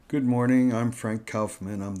Good morning. I'm Frank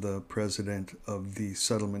Kaufman. I'm the president of the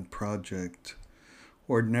Settlement Project.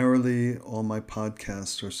 Ordinarily, all my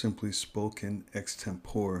podcasts are simply spoken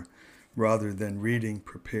extempore rather than reading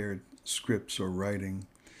prepared scripts or writing.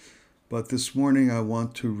 But this morning I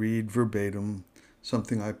want to read verbatim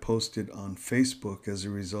something I posted on Facebook as a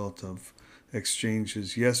result of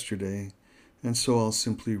exchanges yesterday, and so I'll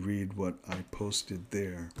simply read what I posted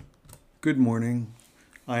there. Good morning.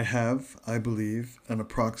 I have, I believe, an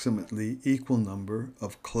approximately equal number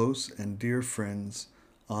of close and dear friends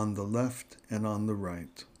on the left and on the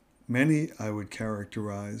right. Many I would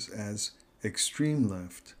characterize as extreme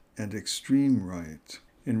left and extreme right.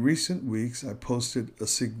 In recent weeks, I posted a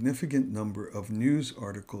significant number of news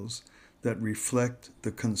articles that reflect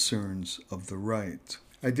the concerns of the right.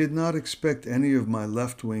 I did not expect any of my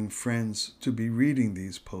left-wing friends to be reading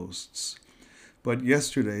these posts. But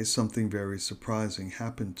yesterday, something very surprising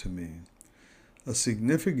happened to me. A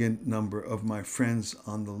significant number of my friends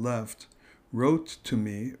on the left wrote to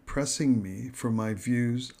me, pressing me for my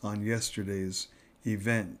views on yesterday's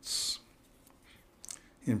events.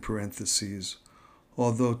 In parentheses,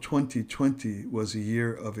 although 2020 was a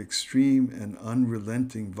year of extreme and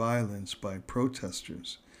unrelenting violence by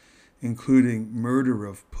protesters, including murder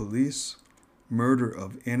of police, murder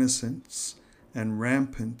of innocents, and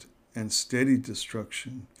rampant and steady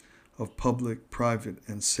destruction of public, private,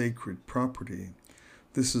 and sacred property,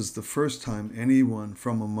 this is the first time anyone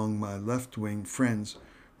from among my left-wing friends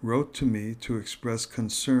wrote to me to express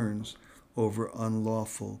concerns over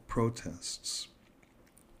unlawful protests.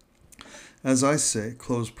 As I say,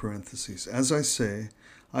 close parentheses,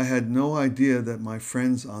 I had no idea that my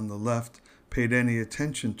friends on the left paid any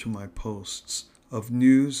attention to my posts of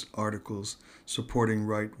news articles supporting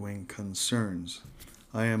right-wing concerns.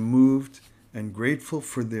 I am moved and grateful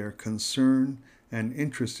for their concern and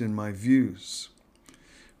interest in my views.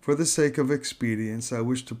 For the sake of expedience, I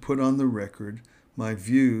wish to put on the record my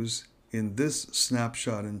views in this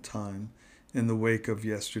snapshot in time in the wake of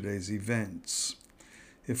yesterday's events.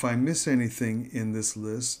 If I miss anything in this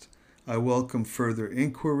list, I welcome further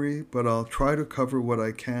inquiry, but I'll try to cover what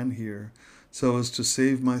I can here so as to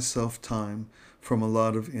save myself time from a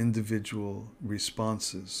lot of individual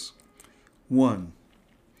responses. 1.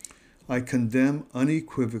 I condemn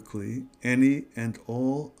unequivocally any and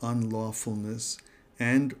all unlawfulness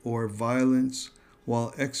and or violence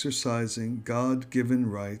while exercising God-given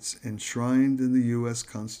rights enshrined in the U.S.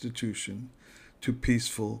 Constitution to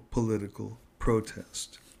peaceful political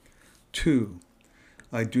protest. 2.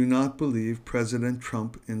 I do not believe President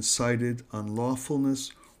Trump incited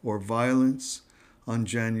unlawfulness or violence on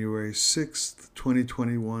January 6,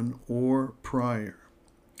 2021 or prior.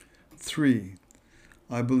 3.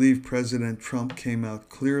 I believe President Trump came out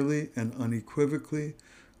clearly and unequivocally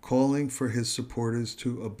calling for his supporters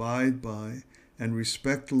to abide by and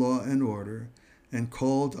respect law and order, and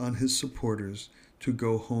called on his supporters to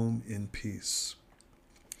go home in peace.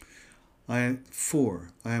 4.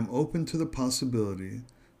 I am open to the possibility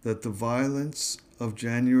that the violence of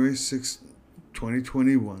January 6,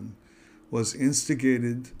 2021 was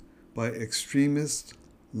instigated by extremist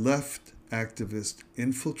left activist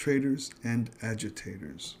infiltrators and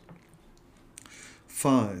agitators.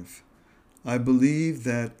 5. I believe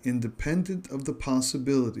that independent of the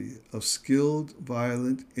possibility of skilled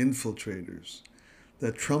violent infiltrators,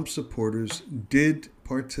 that Trump supporters did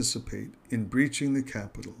participate in breaching the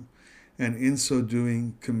Capitol and in so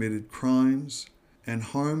doing committed crimes and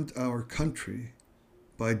harmed our country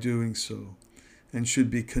by doing so and should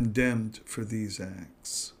be condemned for these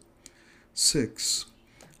acts. 6.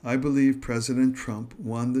 I believe President Trump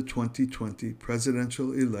won the 2020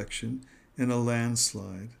 presidential election in a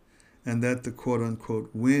landslide, and that the quote-unquote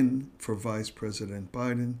win for Vice President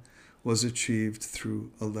Biden was achieved through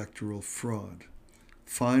electoral fraud.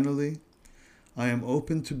 Finally, I am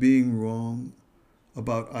open to being wrong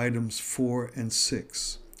about items 4 and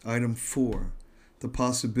 6. Item 4, the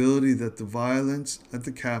possibility that the violence at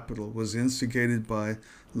the Capitol was instigated by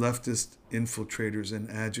leftist infiltrators and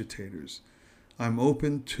agitators. I'm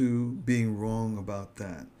open to being wrong about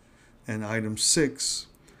that. And item 6,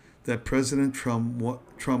 that President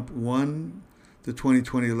Trump won the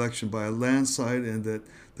 2020 election by a landslide and that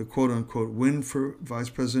the quote-unquote win for Vice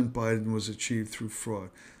President Biden was achieved through fraud.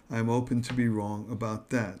 I'm open to be wrong about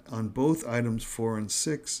that. On both items 4 and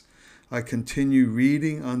 6, I continue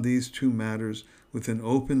reading on these two matters with an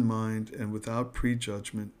open mind and without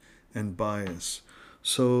prejudgment and bias.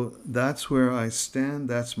 So that's where I stand.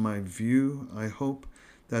 That's my view. I hope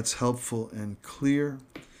that's helpful and clear.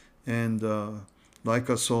 And like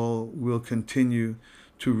us all, we'll continue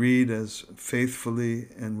to read as faithfully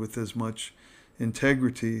and with as much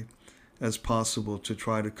integrity as possible to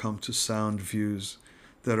try to come to sound views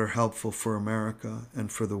that are helpful for America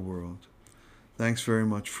and for the world. Thanks very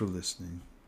much for listening.